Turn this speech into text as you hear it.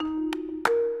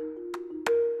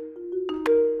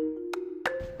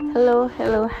Hello,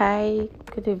 hi,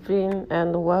 good evening,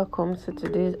 and welcome to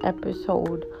today's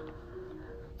episode.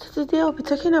 So today I'll be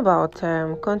talking about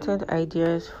content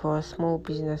ideas for small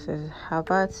businesses. I've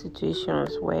had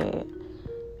situations where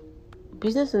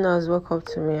business owners walk up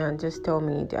to me and just tell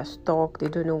me they're stuck, they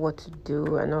don't know what to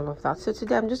do, and all of that. So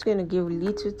today I'm just going to give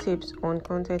little tips on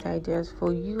content ideas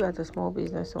for you as a small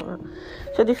business owner.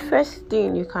 So the first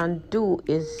thing you can do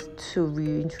is to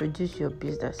reintroduce your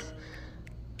business.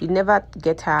 You never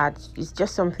get tired. It's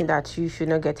just something that you should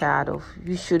not get tired of.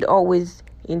 You should always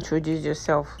introduce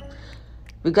yourself,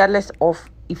 regardless of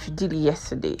if you did it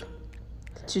yesterday.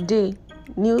 Today,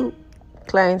 new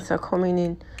clients are coming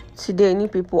in. Today, new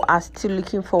people are still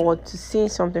looking forward to seeing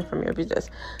something from your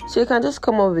business. So you can just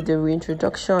come up with a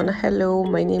reintroduction. Hello,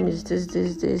 my name is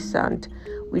this, and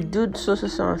we do so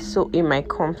in my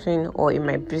company or in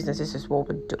my business. This is what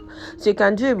we do. So you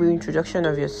can do a reintroduction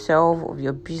of yourself, of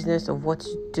your business, of what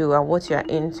you do and what you are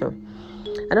into.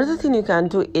 Another thing you can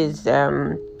do is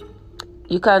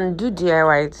you can do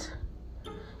DIYs.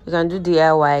 You can do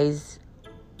DIYs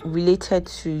related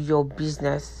to your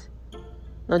business,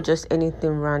 not just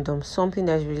anything random, something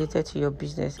that's related to your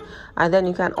business. And then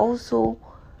you can also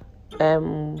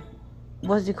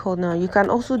what's it called now? You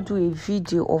can also do a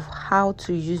video of how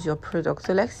to use your product.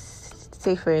 So let's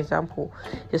say, for example,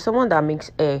 you're someone that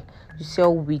makes hair, you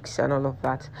sell wigs and all of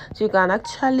that. So you can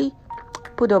actually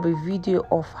put up a video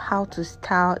of how to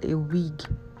style a wig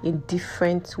in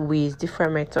different ways,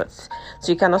 different methods.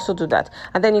 So you can also do that.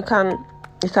 And then you can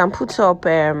put up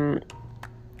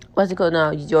what's it called now?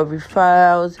 Your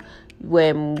referrals.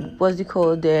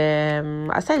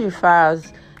 Aside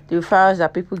referrals, the referrals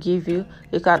that people give you,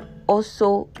 you can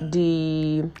also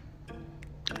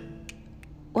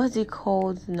what's it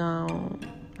called now?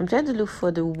 I'm trying to look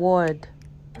for the word.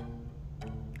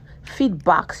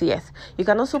 Feedbacks, yes. You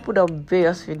can also put up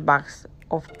various feedbacks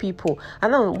of people.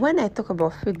 And now when I talk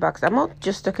about feedbacks, I'm not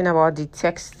just talking about the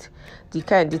text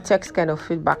kind of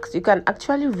feedbacks. You can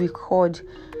actually record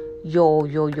your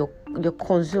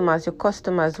consumers, your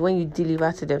customers when you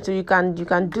deliver to them. So you can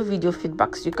do video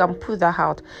feedbacks. You can put that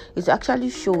out. It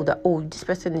actually show that this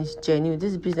person is genuine,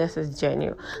 this business is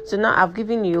genuine. So now I've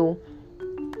given you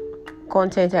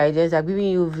content ideas, I've given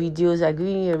you videos, I've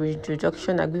given you a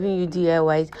introduction, I've given you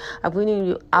DIYs, I've given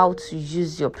you how to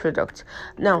use your product.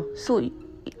 Now, so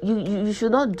you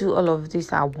should not do all of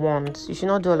this at once. You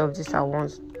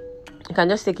can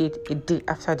just take it a day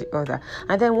after the other.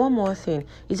 And then one more thing,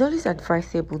 it's always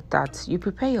advisable that you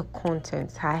prepare your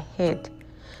content ahead.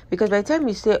 Because by the time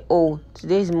you say,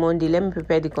 today is Monday, let me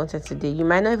prepare the content today, you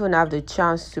might not even have the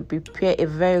chance to prepare a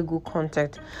very good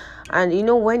content. And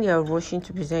when you're rushing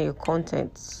to present your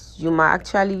content, you might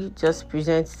actually just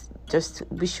present just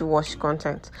wishy-washy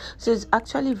content. So it's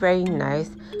actually very nice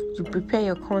to prepare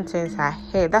your content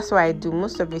ahead. That's what I do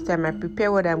most of the time. I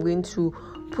prepare what I'm going to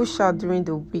push out during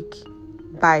the week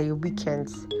by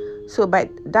weekends. So by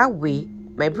that way,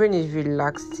 my brain is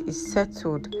relaxed, it's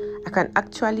settled. I can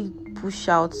actually push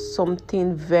out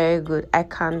something very good. I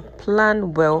can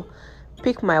plan well,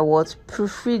 pick my words,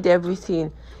 proofread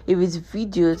everything. If it's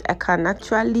videos, I can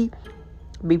actually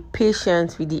be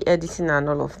patient with the editing and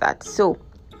all of that. So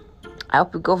I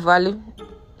hope you got value.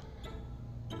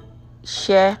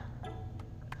 Share,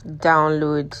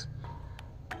 download,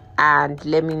 and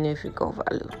let me know if you got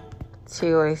value.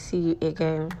 Till I see you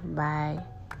again. Bye.